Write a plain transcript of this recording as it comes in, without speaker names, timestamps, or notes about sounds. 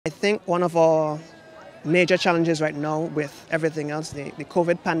I think one of our major challenges right now with everything else, the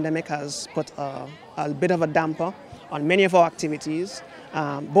COVID pandemic has put a bit of a damper on many of our activities.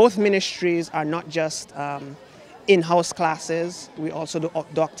 Both ministries are not just in-house classes, we also do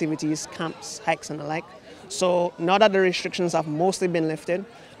outdoor activities, camps, hikes and the like. So now that the restrictions have mostly been lifted,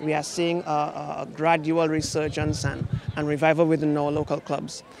 we are seeing a gradual resurgence and revival within our local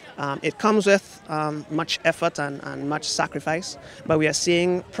clubs. It comes with much effort and much sacrifice, but we are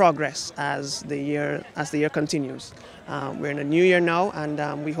seeing progress as the year continues. We're in a new year now,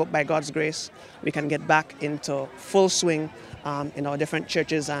 and we hope by God's grace we can get back into full swing in our different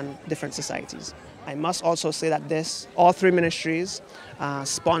churches and different societies. I must also say that all three ministries are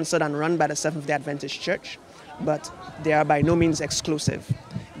sponsored and run by the Seventh Day Adventist Church, but they are by no means exclusive.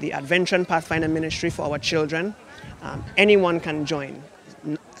 The Adventure and Pathfinder ministry for our children, anyone can join.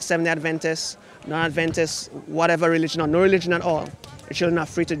 Seventh Day Adventists, non-Adventists, whatever religion or no religion at all, the children are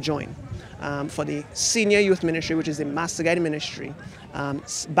free to join. For the senior youth ministry, which is the Master Guide ministry,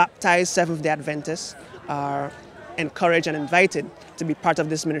 baptized Seventh Day Adventists are encouraged and invited to be part of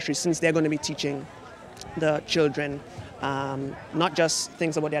this ministry, since they're going to be teaching the children not just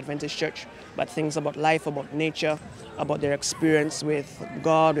things about the Adventist church, but things about life, about nature, about their experience with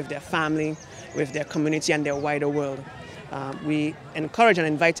God, with their family, with their community and their wider world. We encourage and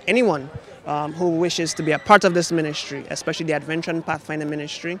invite anyone who wishes to be a part of this ministry, especially the Adventure and Pathfinder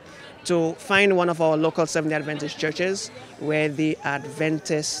ministry, to find one of our local Seventh-day Adventist churches where the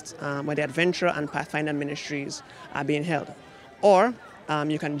Adventure and Pathfinder ministries are being held. Or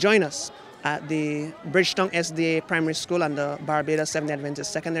you can join us at the Bridgetown SDA Primary School and the Barbados Seventh-day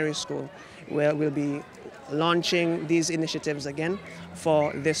Adventist Secondary School, where we'll be launching these initiatives again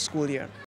for this school year.